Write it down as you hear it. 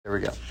There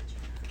we go.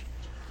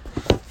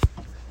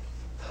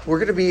 We're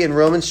going to be in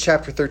Romans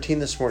chapter 13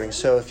 this morning.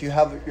 So if you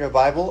have your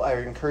Bible, I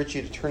encourage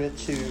you to turn it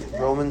to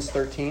Romans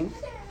 13.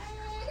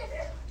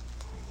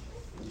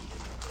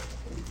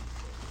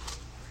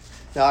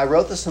 Now, I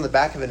wrote this on the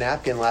back of a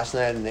napkin last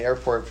night in the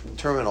airport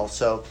terminal.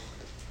 So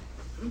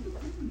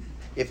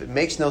if it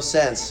makes no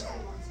sense,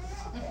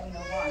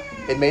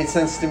 it made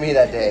sense to me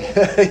that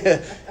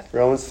day.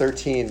 Romans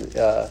 13. And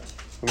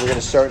we're going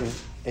to start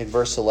in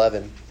verse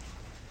 11.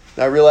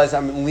 Now, I realize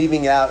I'm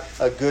leaving out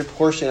a good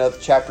portion of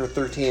chapter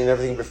 13 and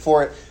everything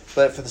before it,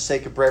 but for the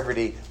sake of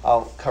brevity,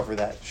 I'll cover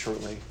that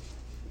shortly.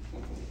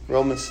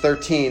 Romans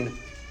 13,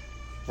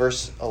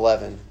 verse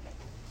 11.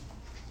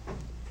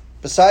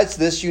 Besides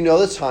this, you know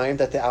the time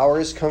that the hour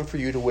has come for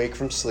you to wake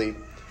from sleep,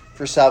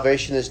 for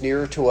salvation is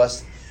nearer to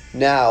us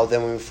now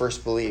than when we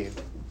first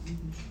believed.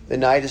 The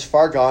night is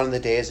far gone and the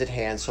day is at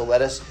hand, so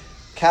let us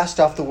cast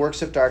off the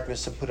works of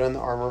darkness and put on the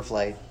armor of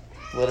light.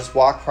 Let us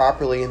walk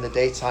properly in the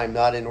daytime,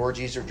 not in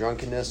orgies or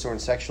drunkenness or in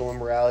sexual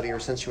immorality or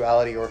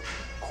sensuality or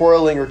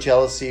quarreling or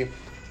jealousy,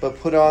 but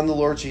put on the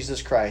Lord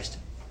Jesus Christ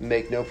and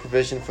make no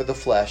provision for the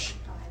flesh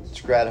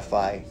to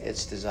gratify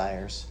its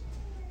desires.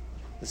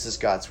 This is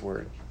God's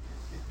word.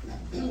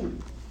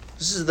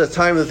 This is the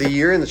time of the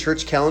year in the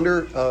church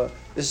calendar.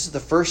 This is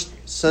the first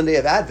Sunday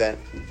of Advent.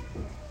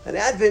 And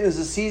Advent is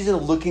a season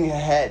of looking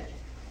ahead,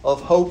 of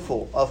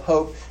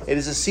hope. It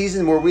is a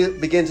season where we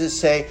begin to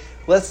say,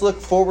 let's look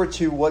forward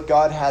to what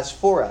God has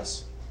for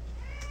us.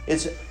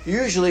 It's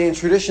usually and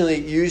traditionally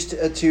used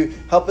to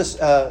help us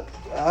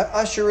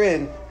usher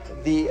in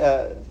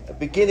the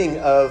beginning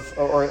of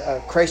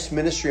Christ's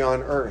ministry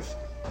on earth.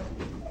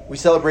 We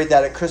celebrate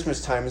that at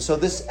Christmas time. And so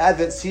this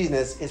Advent season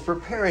is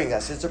preparing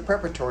us. It's a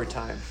preparatory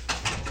time.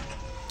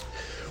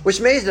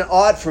 Which makes it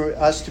odd for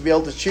us to be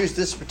able to choose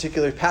this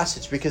particular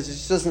passage because it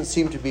just doesn't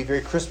seem to be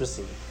very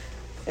Christmassy.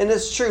 And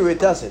it's true, it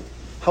doesn't.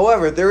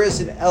 However, there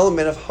is an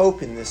element of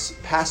hope in this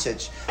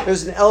passage.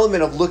 There's an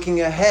element of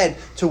looking ahead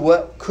to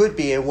what could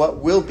be and what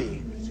will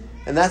be.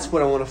 And that's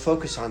what I want to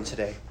focus on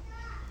today.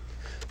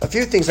 A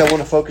few things I want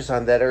to focus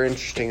on that are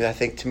interesting, I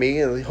think, to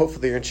me, and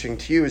hopefully they're interesting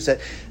to you, is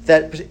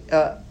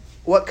that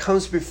what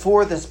comes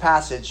before this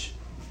passage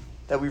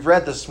that we've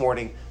read this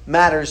morning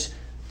matters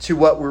to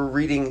what we're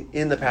reading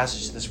in the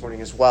passage this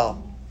morning as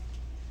well.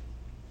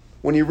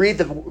 When you read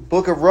the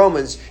book of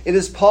Romans, it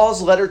is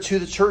Paul's letter to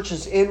the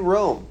churches in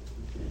Rome.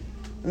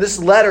 And this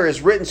letter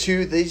is written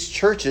to these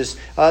churches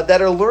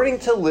that are learning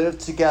to live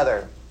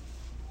together.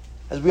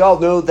 As we all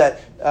know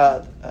that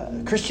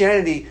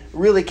Christianity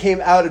really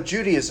came out of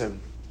Judaism.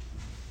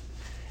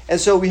 And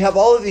so we have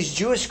all of these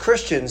Jewish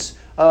Christians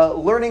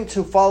learning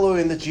to follow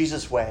in the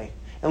Jesus way.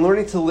 And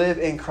learning to live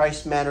in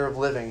Christ's manner of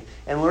living.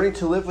 And learning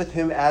to live with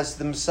him as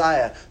the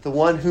Messiah. The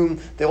one whom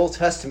the Old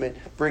Testament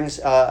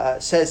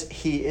says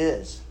he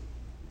is.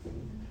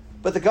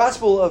 But the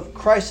gospel of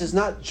Christ is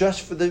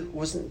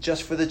wasn't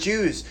just for the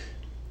Jews.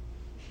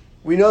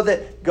 We know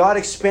that God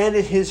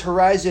expanded his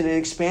horizon and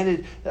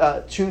expanded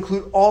to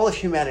include all of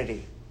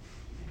humanity.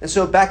 And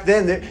so back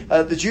then,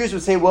 the Jews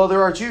would say, well,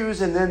 there are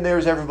Jews and then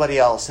there's everybody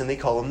else. And they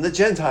call them the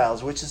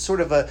Gentiles, which is sort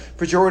of a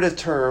pejorative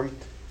term,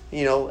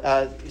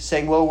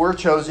 saying, well, we're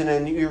chosen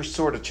and you're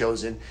sort of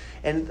chosen.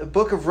 And the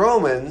book of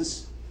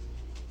Romans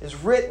is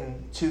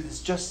written to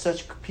just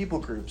such people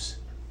groups.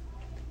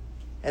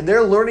 And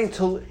they're learning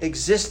to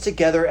exist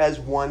together as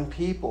one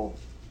people.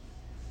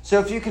 So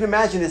if you can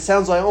imagine, it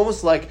sounds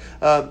almost like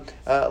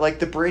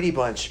the Brady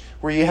Bunch,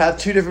 where you have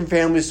two different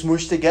families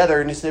smooshed together,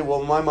 and you say,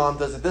 well, my mom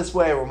does it this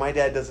way, or my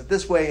dad does it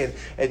this way,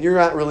 and you're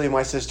not really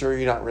my sister, or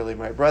you're not really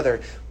my brother.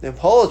 And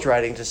Paul is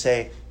writing to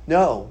say,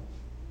 no,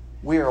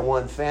 we are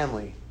one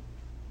family.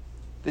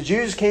 The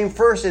Jews came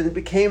first and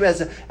became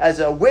as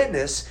a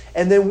witness,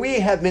 and then we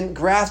have been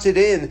grafted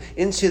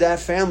into that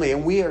family,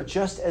 and we are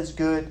just as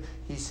good,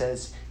 he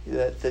says,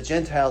 that the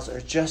Gentiles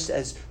are just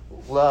as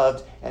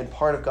loved and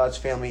part of God's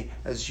family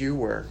as you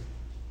were.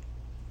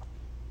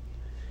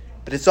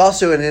 But it's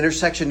also an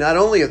intersection not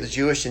only of the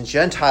Jewish and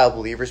Gentile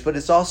believers, but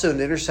it's also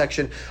an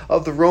intersection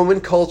of the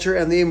Roman culture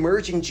and the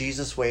emerging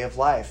Jesus way of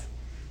life.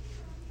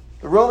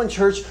 The Roman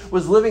church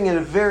was living in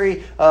a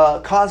very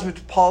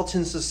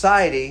cosmopolitan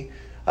society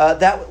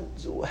that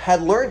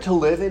had learned to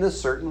live in a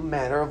certain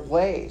manner of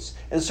ways,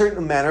 in a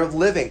certain manner of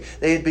living.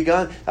 They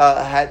had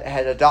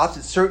had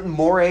adopted certain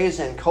mores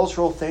and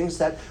cultural things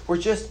that were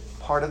just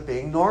part of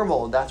being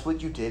normal, and that's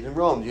what you did in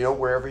Rome.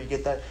 Wherever you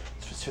get that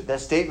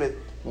statement,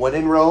 when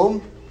in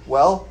Rome,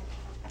 well,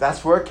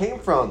 that's where it came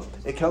from.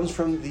 It comes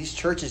from these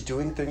churches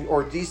doing things,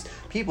 or these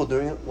people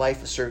doing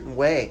life a certain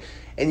way.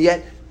 And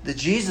yet, the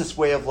Jesus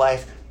way of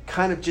life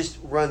kind of just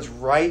runs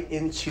right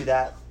into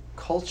that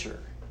culture.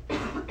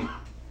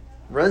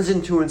 Runs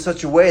into in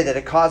such a way that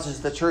it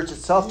causes the church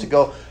itself to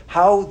go,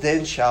 how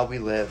then shall we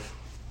live?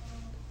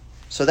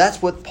 So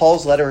that's what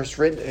Paul's letter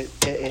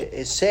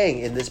is saying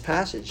in this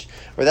passage,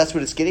 or that's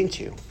what it's getting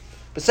to.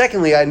 But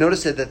secondly, I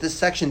noticed that this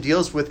section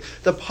deals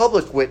with the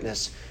public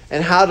witness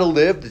and how to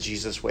live the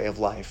Jesus way of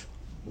life.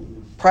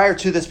 Prior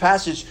to this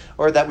passage,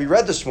 or that we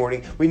read this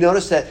morning, we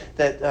noticed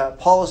that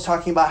Paul is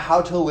talking about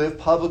how to live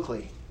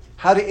publicly,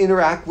 how to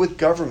interact with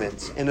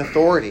governments and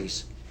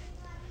authorities.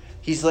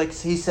 He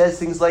says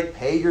things like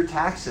pay your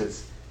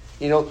taxes,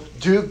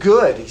 do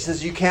good. He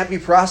says you can't be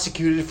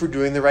prosecuted for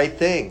doing the right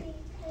thing.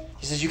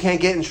 He says you can't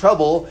get in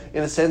trouble,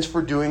 in a sense,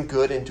 for doing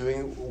good and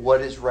doing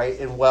what is right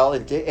and well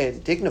and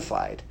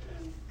dignified.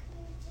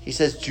 He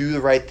says do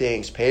the right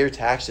things, pay your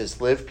taxes,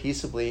 live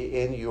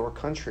peaceably in your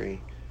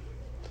country.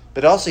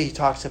 But also he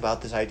talks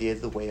about this idea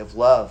of the way of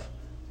love,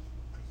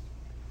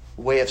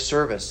 the way of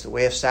service, the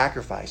way of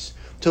sacrifice.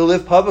 To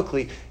live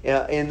publicly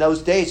in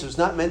those days was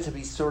not meant to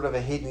be sort of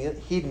a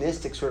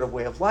hedonistic sort of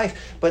way of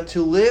life, but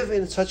to live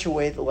in such a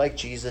way that like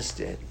Jesus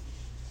did.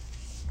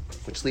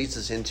 Which leads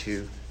us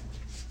into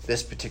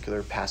this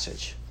particular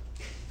passage.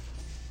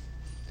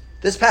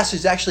 This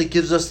passage actually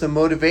gives us the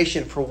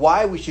motivation for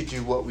why we should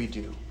do what we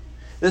do.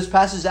 This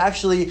passage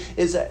actually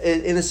is,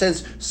 in a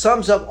sense,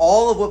 sums up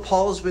all of what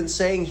Paul has been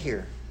saying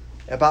here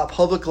about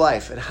public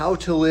life and how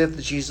to live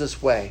the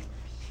Jesus way.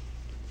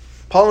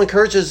 Paul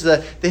encourages the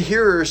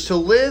hearers to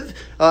live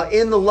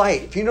in the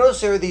light. If you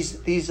notice, there are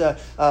these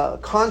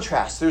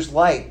contrasts. There's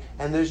light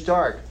and there's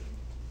dark.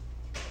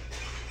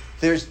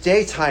 There's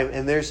daytime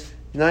and there's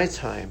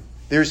nighttime.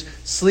 There's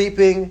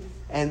sleeping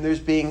and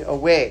there's being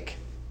awake.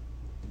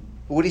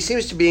 What he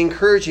seems to be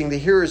encouraging the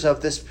hearers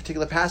of this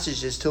particular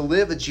passage is to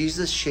live a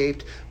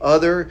Jesus-shaped,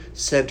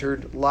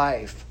 other-centered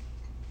life.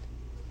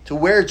 To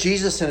wear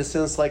Jesus, in a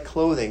sense, like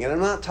clothing. And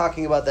I'm not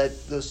talking about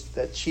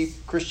that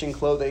cheap Christian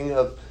clothing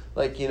of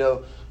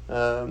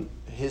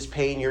his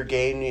pain, your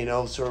gain,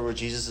 sort of where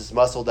Jesus is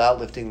muscled out,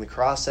 lifting the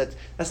cross.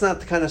 That's not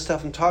the kind of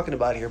stuff I'm talking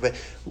about here. But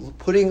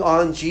putting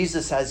on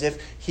Jesus as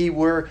if he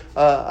were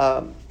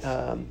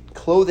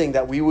clothing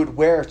that we would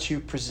wear to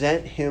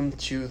present him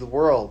to the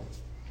world.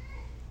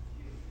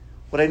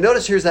 What I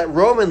notice here is that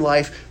Roman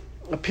life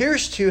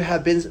appears to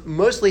have been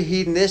mostly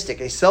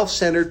hedonistic, a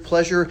self-centered,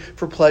 pleasure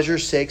for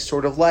pleasure's sake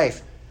sort of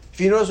life.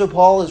 If you notice what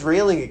Paul is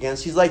railing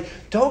against, he's like,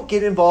 don't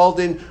get involved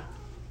in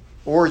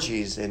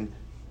orgies and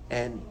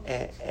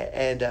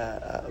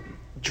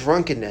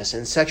drunkenness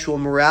and sexual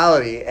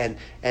immorality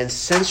and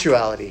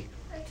sensuality.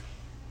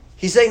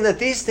 He's saying that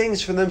these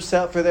things for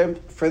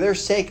their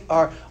sake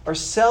are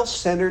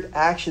self-centered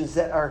actions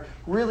that are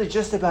really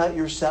just about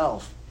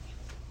yourself.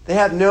 They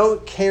have no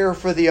care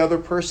for the other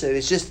person.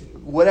 It's just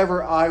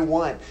whatever I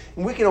want.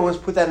 And we can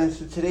almost put that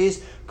into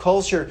today's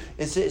culture.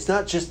 It's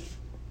not just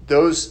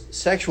those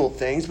sexual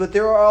things, but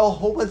there are a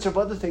whole bunch of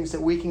other things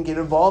that we can get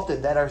involved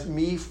in that are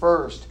me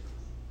first.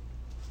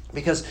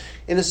 Because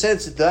in a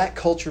sense, that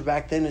culture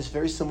back then is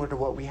very similar to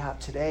what we have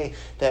today.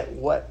 That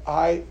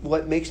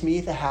what makes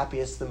me the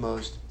happiest the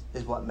most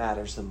is what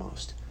matters the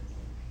most.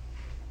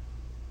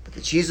 But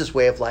the Jesus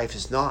way of life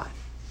is not.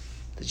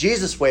 The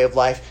Jesus way of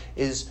life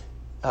is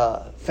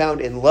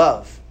found in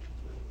love,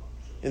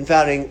 and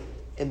found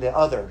in the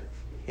other.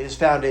 It is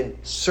found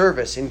in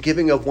service, in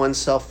giving of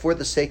oneself for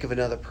the sake of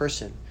another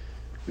person.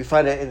 We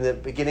find it in the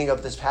beginning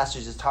of this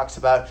passage. It talks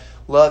about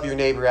love your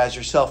neighbor as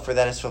yourself, for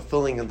that is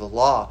fulfilling of the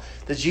law.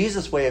 The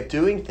Jesus way of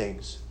doing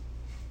things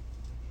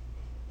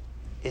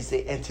is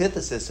the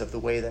antithesis of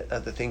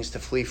the things to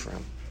flee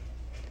from.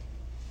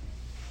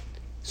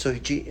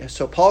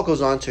 So Paul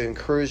goes on to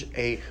encourage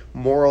a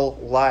moral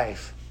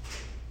life.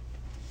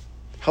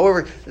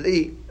 However,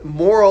 the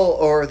moral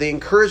or the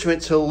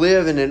encouragement to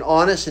live in an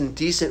honest and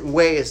decent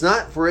way is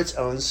not for its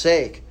own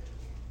sake.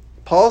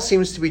 Paul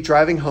seems to be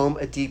driving home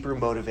a deeper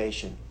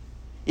motivation.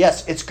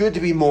 Yes, it's good to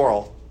be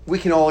moral. We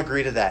can all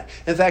agree to that.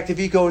 In fact, if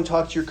you go and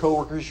talk to your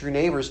coworkers, your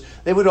neighbors,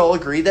 they would all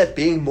agree that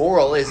being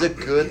moral is a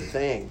good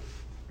thing.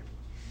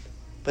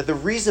 But the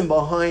reason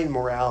behind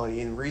morality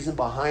and the reason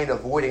behind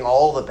avoiding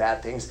all the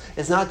bad things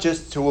is not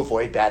just to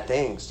avoid bad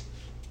things.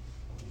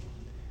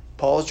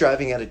 Paul is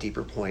driving at a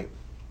deeper point.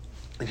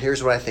 And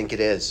here's what I think it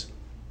is.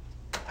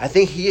 I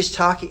think he's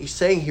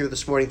saying here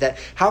this morning that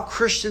how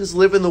Christians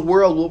live in the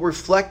world will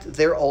reflect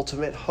their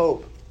ultimate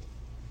hope.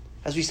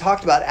 As we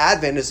talked about,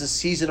 Advent is a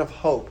season of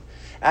hope.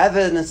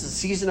 Advent is a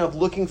season of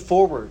looking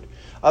forward,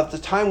 of the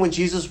time when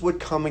Jesus would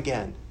come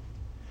again.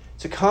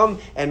 To come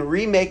and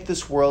remake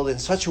this world in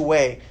such a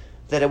way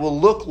that it will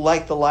look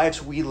like the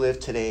lives we live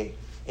today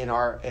in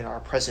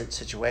our present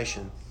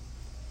situation.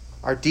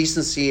 Our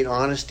decency and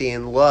honesty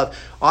and love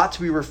ought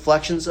to be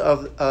reflections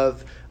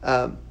of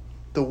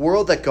the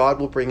world that God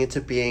will bring into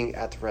being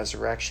at the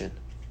resurrection.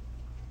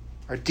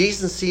 Our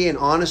decency and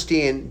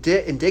honesty and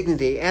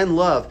dignity and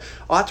love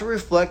ought to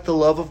reflect the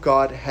love of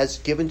God has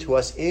given to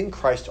us in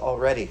Christ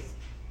already.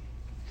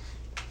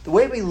 The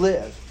way we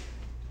live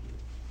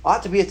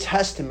ought to be a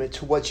testament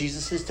to what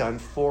Jesus has done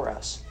for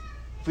us.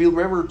 If we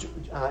remember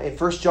in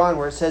 1 John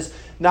where it says,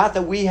 not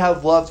that we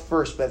have loved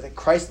first, but that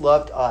Christ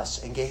loved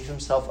us and gave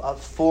himself up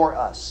for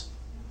us.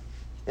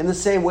 In the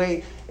same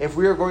way, if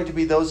we are going to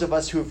be those of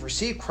us who have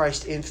received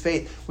Christ in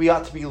faith, we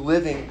ought to be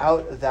living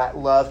out that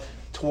love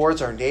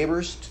towards our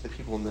neighbors, to the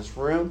people in this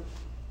room,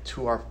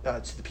 to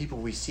the people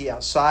we see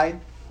outside,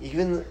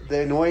 even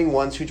the annoying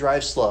ones who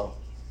drive slow,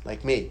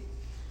 like me.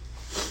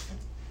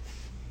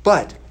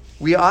 But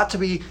we ought to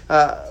be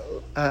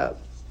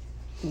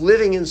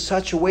living in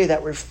such a way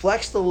that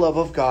reflects the love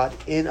of God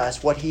in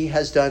us, what he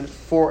has done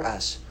for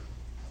us.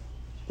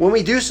 When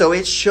we do so,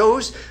 it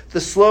shows the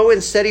slow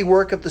and steady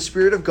work of the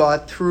Spirit of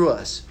God through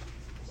us.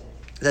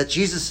 That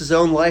Jesus'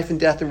 own life and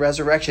death and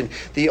resurrection,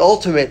 the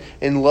ultimate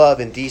in love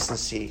and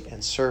decency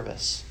and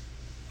service.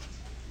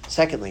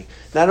 Secondly,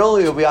 not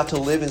only are we ought to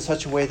live in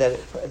such a way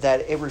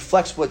that it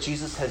reflects what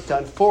Jesus has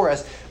done for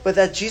us, but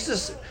that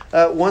Jesus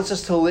wants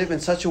us to live in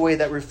such a way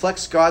that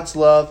reflects God's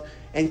love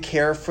and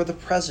care for the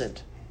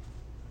present.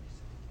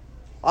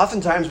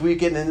 Oftentimes we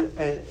get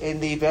in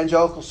the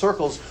evangelical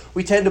circles,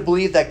 we tend to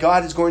believe that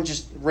God is going to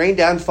just rain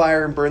down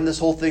fire and burn this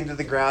whole thing to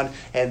the ground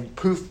and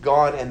poof,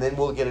 gone, and then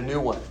we'll get a new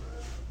one.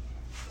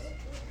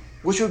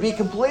 Which would be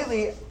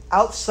completely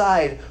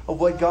outside of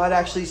what God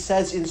actually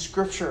says in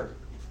Scripture.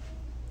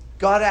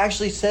 God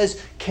actually says,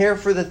 care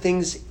for the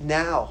things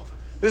now.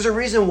 There's a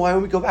reason why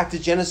when we go back to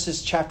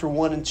Genesis chapter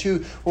 1 and 2,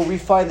 where we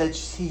find that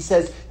he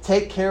says,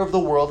 take care of the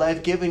world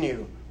I've given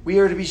you. We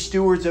are to be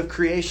stewards of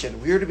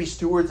creation. We are to be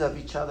stewards of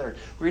each other.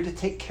 We are to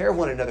take care of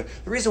one another.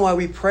 The reason why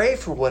we pray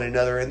for one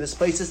another in this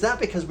place is not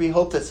because we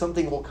hope that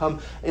something will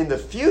come in the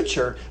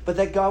future, but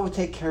that God would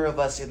take care of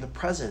us in the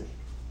present.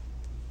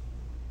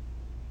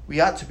 We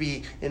ought to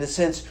be, in a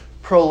sense,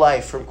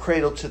 pro-life from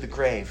cradle to the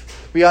grave.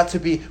 We ought to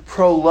be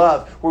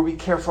pro-love, where we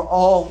care for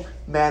all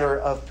manner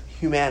of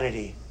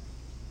humanity.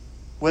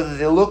 Whether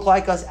they look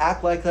like us,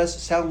 act like us,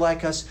 sound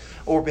like us,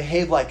 or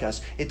behave like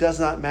us, it does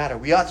not matter.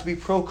 We ought to be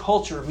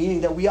pro-culture,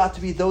 meaning that we ought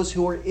to be those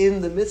who are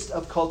in the midst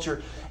of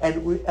culture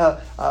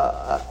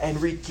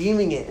and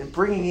redeeming it and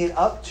bringing it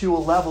up to a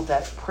level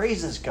that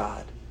praises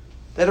God,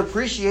 that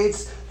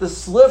appreciates the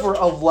sliver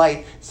of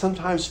light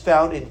sometimes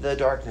found in the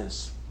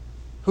darkness.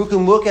 Who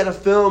can look at a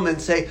film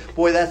and say,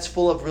 boy, that's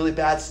full of really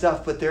bad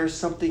stuff, but there's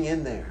something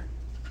in there.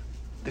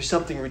 There's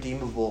something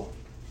redeemable,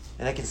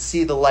 and I can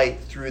see the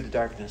light through the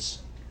darkness.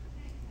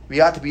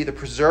 We ought to be the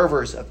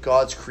preservers of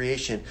God's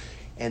creation,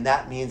 and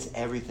that means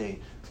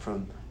everything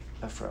from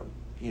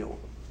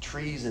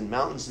trees and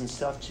mountains and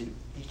stuff to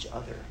each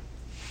other.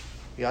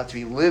 We ought to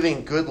be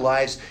living good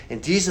lives and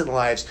decent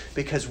lives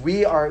because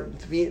we are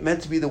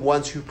meant to be the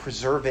ones who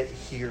preserve it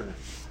here.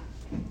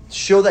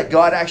 Show that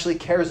God actually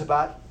cares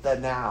about the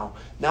now,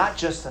 not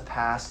just the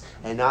past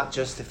and not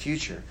just the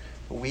future.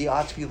 But we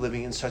ought to be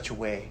living in such a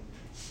way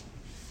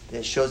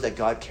that shows that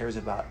God cares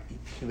about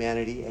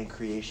humanity and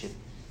creation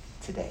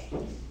today.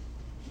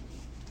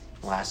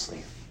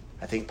 Lastly,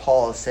 I think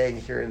Paul is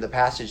saying here in the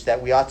passage that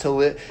we ought to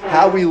live,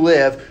 how we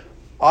live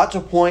ought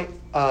to point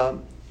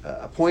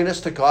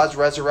us to God's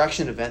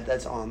resurrection event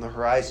that's on the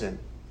horizon.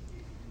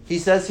 He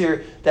says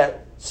here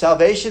that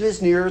salvation is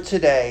nearer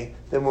today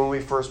than when we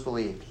first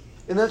believed.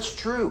 And that's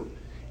true.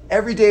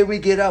 Every day we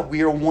get up,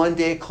 we are one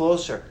day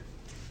closer.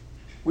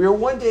 We are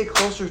one day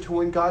closer to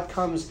when God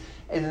comes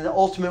in an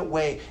ultimate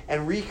way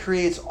and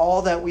recreates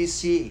all that we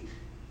see.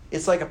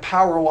 It's like a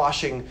power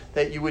washing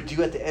that you would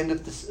do at the end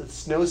of the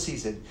snow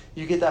season.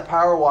 You get that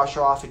power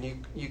washer off and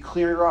you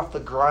clear off the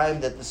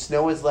grime that the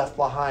snow has left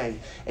behind,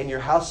 and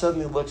your house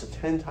suddenly looks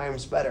 10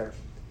 times better.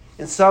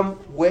 In some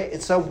way,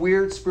 in some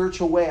weird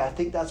spiritual way, I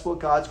think that's what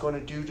God's going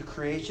to do to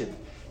creation.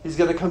 He's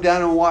going to come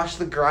down and wash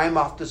the grime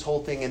off this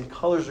whole thing, and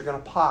colors are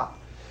going to pop.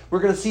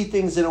 We're going to see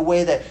things in a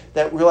way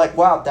that we're like,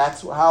 wow,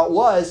 that's how it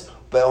was,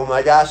 but oh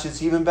my gosh,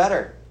 it's even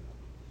better.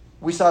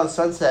 We saw the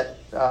sunset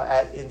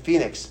in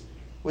Phoenix,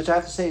 which I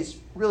have to say is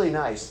really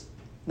nice.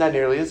 Not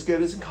nearly as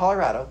good as in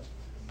Colorado,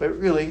 but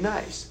really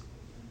nice.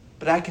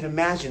 But I can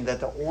imagine that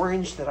the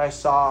orange that I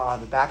saw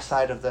on the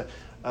backside of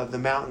the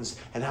mountains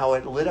and how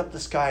it lit up the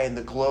sky and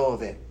the glow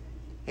of it.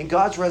 In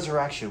God's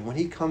resurrection, when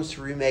he comes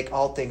to remake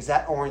all things,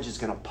 that orange is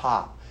going to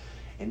pop.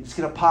 And it's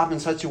going to pop in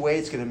such a way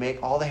it's going to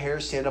make all the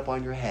hairs stand up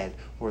on your head,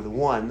 or the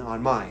one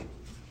on mine.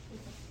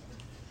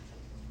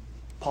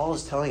 Paul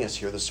is telling us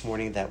here this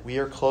morning that we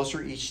are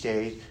closer each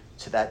day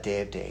to that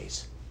day of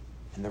days.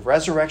 And the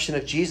resurrection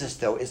of Jesus,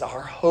 though, is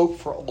our hope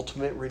for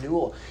ultimate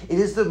renewal. It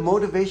is the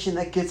motivation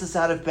that gets us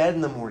out of bed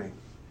in the morning.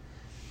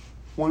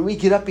 When we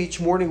get up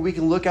each morning, we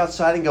can look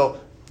outside and go,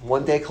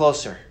 one day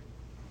closer.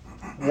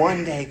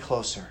 One day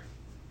closer.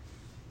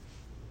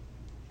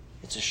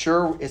 It's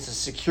a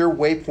secure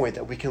waypoint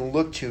that we can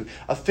look to,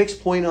 a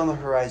fixed point on the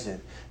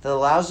horizon that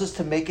allows us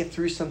to make it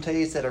through some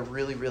days that are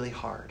really, really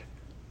hard.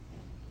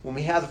 When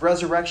we have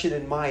resurrection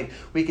in mind,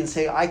 we can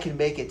say, I can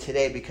make it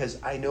today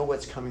because I know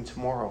what's coming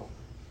tomorrow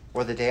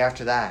or the day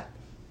after that.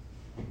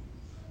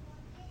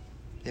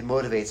 It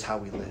motivates how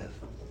we live.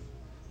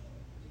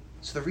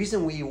 So the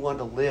reason we want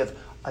to live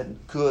a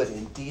good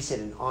and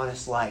decent and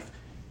honest life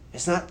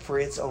is not for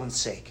its own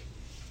sake,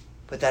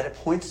 but that it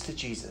points to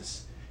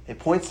Jesus. It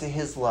points to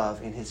his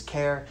love and his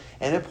care,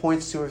 and it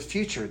points to a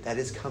future that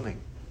is coming.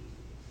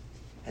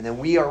 And then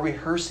we are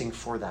rehearsing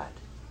for that.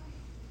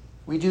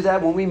 We do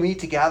that when we meet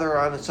together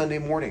on a Sunday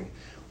morning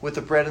with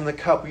the bread and the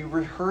cup. We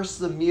rehearse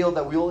the meal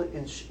that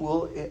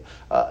we'll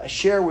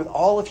share with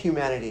all of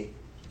humanity,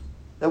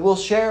 that we'll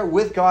share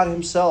with God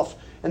himself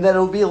And that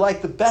it'll be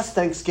like the best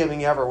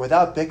Thanksgiving ever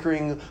without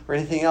bickering or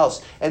anything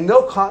else. And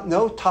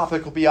no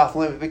topic will be off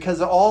limit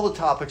because all the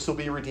topics will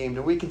be redeemed.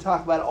 And we can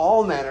talk about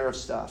all manner of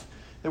stuff.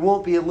 There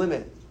won't be a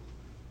limit.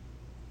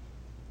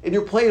 And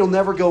your plate will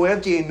never go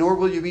empty, and nor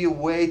will you be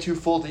way too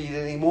full to eat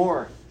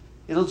anymore.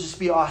 It'll just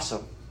be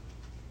awesome.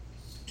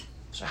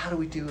 So how do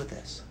we do with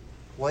this?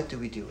 What do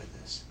we do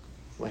with this?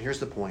 Well, here's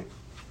the point.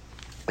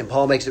 And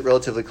Paul makes it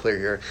relatively clear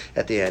here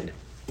at the end.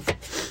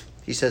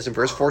 He says in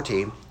verse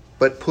 14,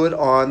 "But put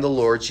on the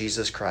Lord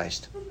Jesus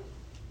Christ,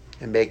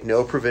 and make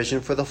no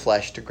provision for the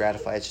flesh to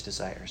gratify its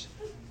desires."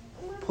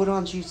 Put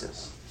on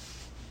Jesus.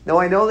 Now,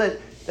 I know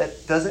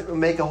that doesn't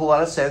make a whole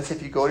lot of sense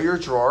if you go to your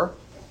drawer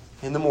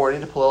in the morning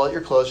to pull out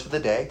your clothes for the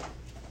day.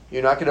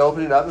 You're not going to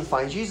open it up and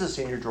find Jesus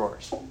in your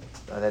drawers.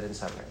 No, that didn't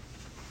sound right.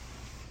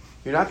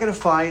 You're not going to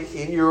find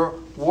in your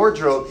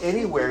wardrobe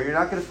anywhere. You're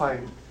not going to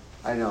find,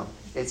 I know,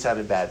 it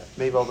sounded bad.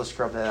 Maybe I'll just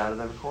scrub that out of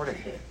the recording.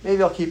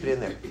 Maybe I'll keep it in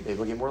there. Maybe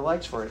we'll get more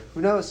likes for it.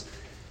 Who knows?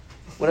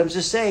 What I'm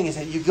just saying is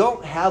that you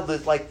don't have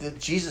the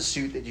Jesus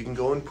suit that you can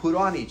go and put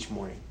on each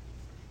morning.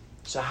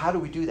 So how do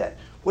we do that?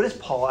 What does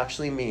Paul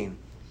actually mean?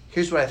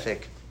 Here's what I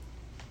think.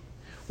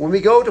 When we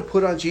go to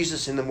put on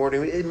Jesus in the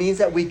morning, it means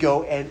that we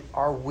go and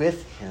are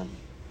with him.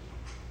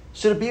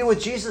 So to be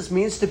with Jesus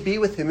means to be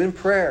with him in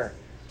prayer.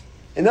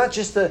 And not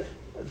just the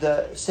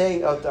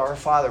saying of our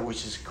Father,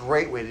 which is a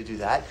great way to do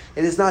that.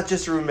 It is not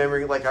just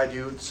remembering like I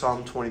do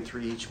Psalm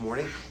 23 each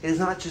morning. It is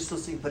not just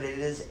listening, but it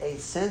is a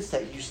sense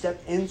that you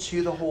step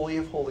into the Holy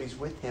of Holies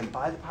with him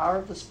by the power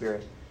of the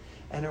Spirit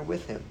and are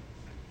with him.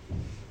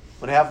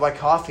 When I have my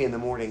coffee in the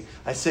morning,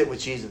 I sit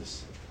with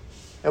Jesus.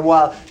 And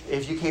while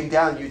if you came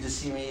down, you'd just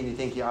see me and you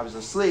think I was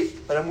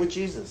asleep, but I'm with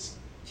Jesus.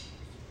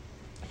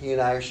 He and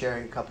I are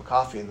sharing a cup of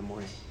coffee in the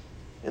morning,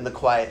 in the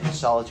quiet and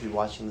solitude,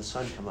 watching the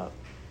sun come up.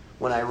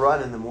 When I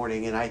run in the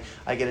morning and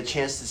I get a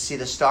chance to see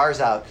the stars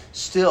out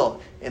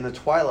still in the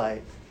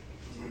twilight,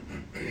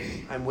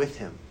 I'm with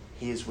him.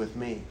 He is with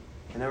me.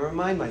 And I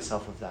remind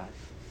myself of that.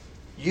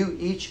 You,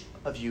 each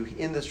of you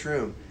in this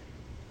room,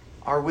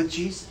 are with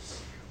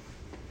Jesus.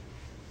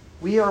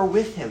 We are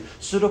with him.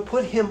 So to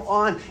put him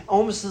on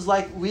almost is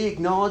like we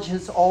acknowledge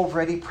his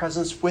already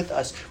presence with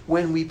us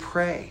when we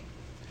pray.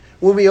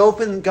 When we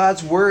open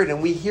God's word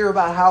and we hear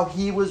about how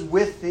he was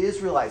with the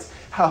Israelites,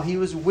 how he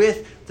was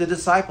with the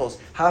disciples,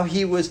 how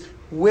he was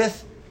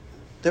with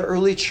the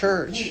early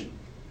church.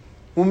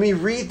 When we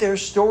read their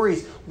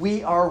stories,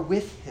 we are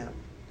with him.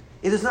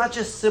 It is not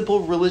just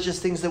simple religious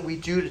things that we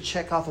do to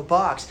check off a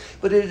box,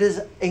 but it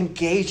is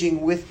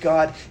engaging with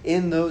God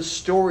in those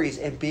stories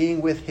and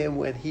being with him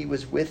when he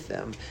was with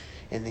them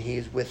and he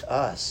is with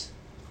us.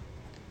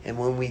 And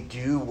when we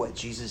do what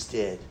Jesus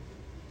did,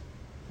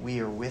 we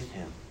are with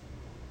him.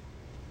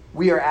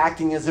 We are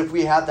acting as if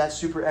we have that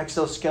super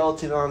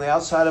exoskeleton on the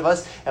outside of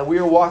us and we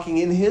are walking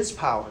in his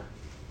power.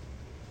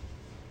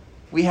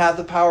 We have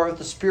the power of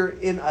the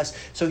Spirit in us,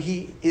 so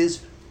he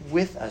is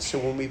with us. So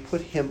when we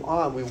put him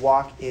on, we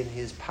walk in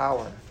his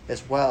power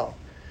as well.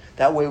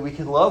 That way we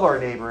can love our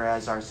neighbor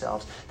as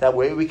ourselves. That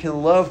way we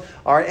can love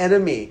our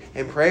enemy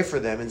and pray for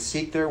them and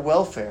seek their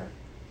welfare.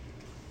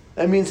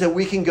 That means that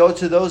we can go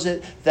to those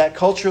that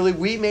culturally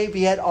we may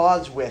be at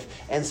odds with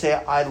and say,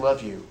 I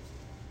love you.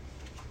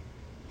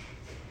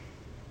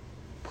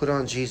 Put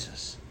on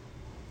Jesus.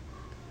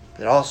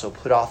 But also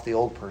put off the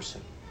old person.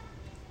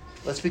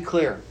 Let's be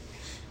clear.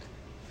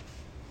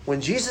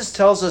 When Jesus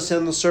tells us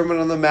in the Sermon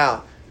on the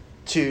Mount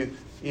to,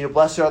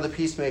 blessed are the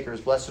peacemakers,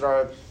 blessed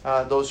are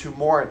those who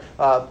mourn,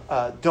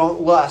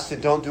 don't lust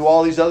and don't do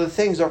all these other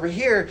things over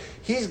here,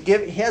 he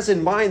has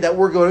in mind that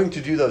we're going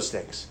to do those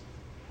things.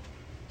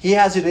 He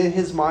has it in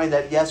his mind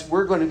that, yes,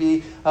 we're going to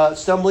be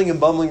stumbling and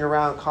bumbling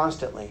around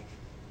constantly.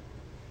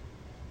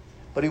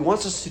 What he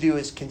wants us to do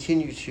is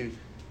continue to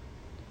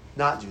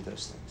not do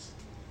those things.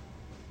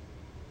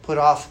 Put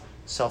off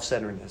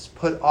self-centeredness.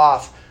 Put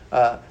off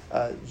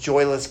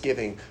joyless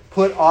giving.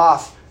 Put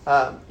off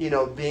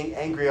being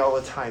angry all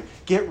the time.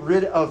 Get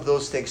rid of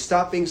those things.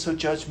 Stop being so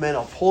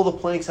judgmental. Pull the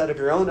planks out of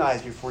your own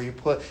eyes before you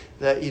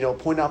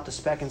point out the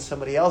speck in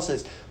somebody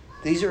else's.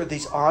 These are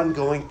these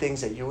ongoing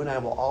things that you and I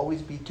will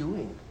always be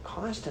doing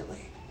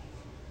constantly.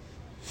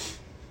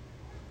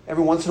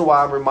 Every once in a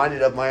while, I'm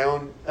reminded of my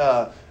own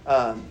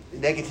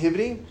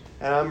negativity,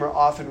 and I'm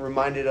often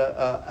reminded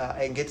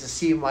and get to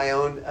see my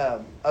own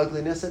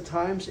ugliness at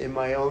times in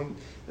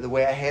the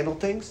way I handle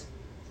things.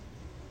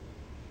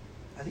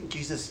 I think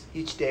Jesus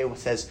each day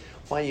says,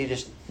 why don't you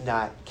just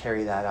not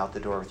carry that out the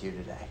door with you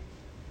today?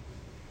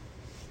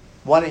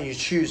 Why don't you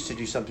choose to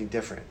do something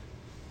different?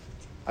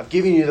 I've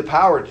given you the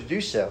power to do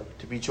so,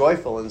 to be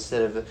joyful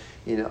instead of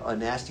a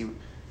nasty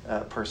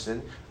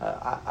person.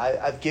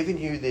 I've given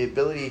you the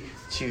ability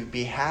to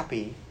be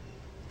happy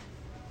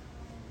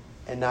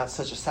and not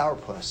such a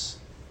sourpuss.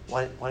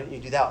 Why don't you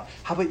do that?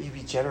 How about you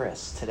be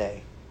generous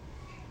today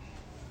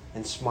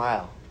and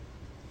smile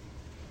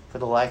for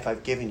the life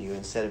I've given you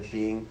instead of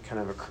being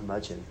kind of a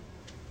curmudgeon?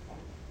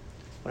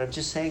 What I'm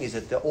just saying is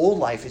that the old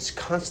life is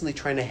constantly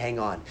trying to hang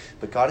on,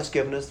 but God has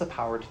given us the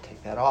power to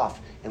take that off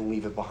and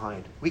leave it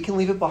behind. We can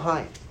leave it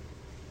behind.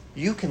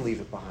 you can leave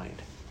it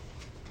behind.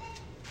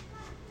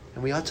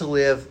 And we ought to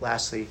live,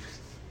 lastly,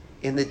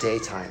 in the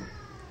daytime,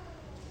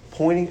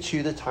 pointing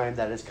to the time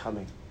that is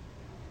coming.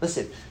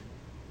 Listen,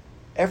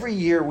 every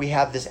year we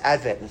have this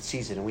Advent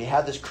season, and we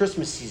have this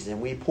Christmas season,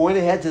 and we point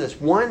ahead to this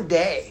one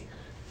day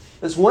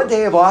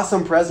of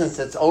awesome presents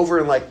that's over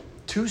in like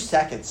 2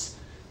 seconds,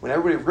 when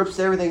everybody rips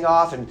everything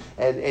off and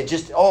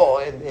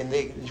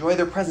they enjoy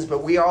their presents.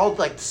 But we are all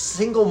like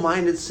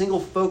single-minded,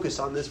 single-focused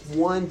on this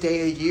one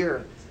day a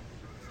year.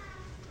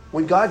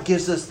 When God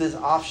gives us this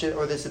option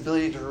or this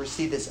ability to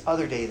receive this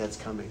other day that's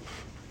coming.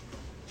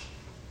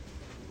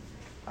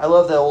 I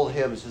love the old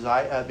hymn. It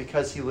says,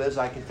 because he lives,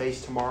 I can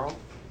face tomorrow.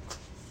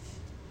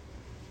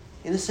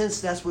 In a sense,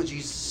 that's what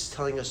Jesus is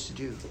telling us to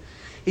do.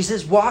 He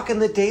says, walk in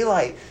the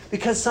daylight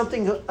because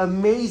something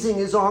amazing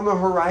is on the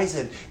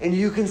horizon and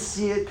you can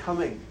see it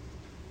coming.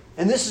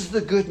 And this is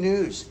the good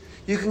news.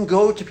 You can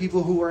go to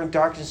people who are in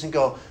darkness and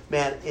go,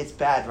 man, it's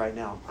bad right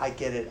now. I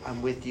get it.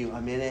 I'm with you.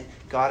 I'm in it.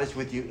 God is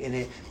with you in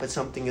it. But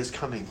something is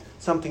coming.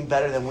 Something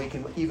better than we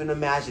can even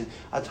imagine.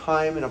 A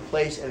time and a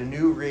place and a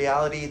new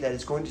reality that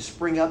is going to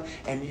spring up,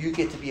 and you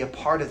get to be a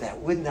part of that.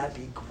 Wouldn't that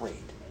be great?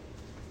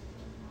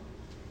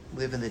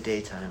 Live in the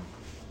daytime.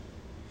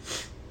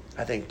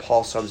 I think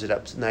Paul sums it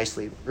up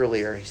nicely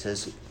earlier. He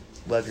says,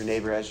 love your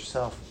neighbor as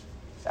yourself.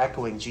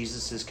 Echoing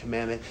Jesus'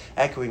 commandment,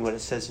 echoing what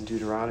it says in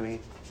Deuteronomy.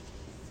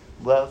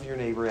 Love your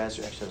neighbor as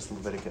your... Actually, that's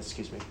Leviticus,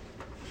 excuse me.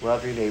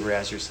 Love your neighbor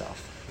as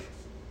yourself.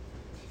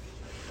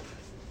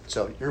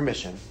 So, your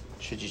mission,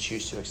 should you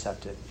choose to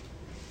accept it.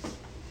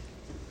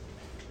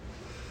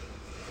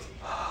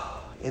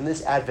 In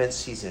this Advent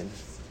season,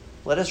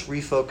 let us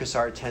refocus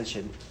our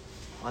attention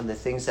on the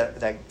things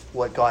that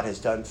what God has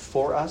done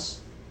for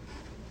us,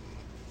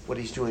 what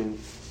he's doing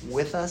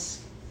with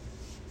us,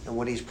 and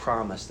what he's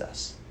promised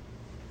us.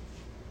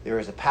 There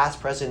is a past,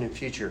 present, and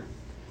future.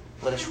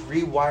 Let us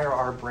rewire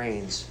our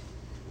brains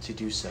to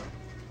do so.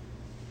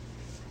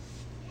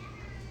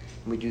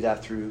 And we do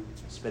that through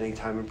spending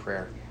time in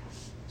prayer,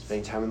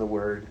 spending time in the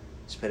Word,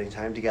 spending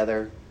time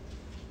together,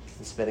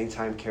 and spending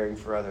time caring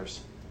for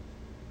others.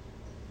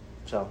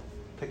 So,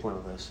 pick one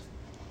of those.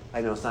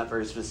 I know it's not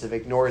very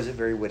specific, nor is it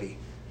very witty,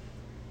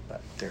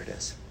 but there it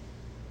is.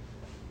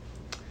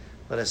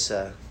 Let us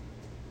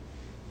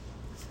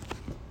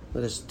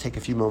take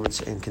a few moments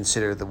and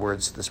consider the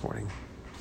words this morning.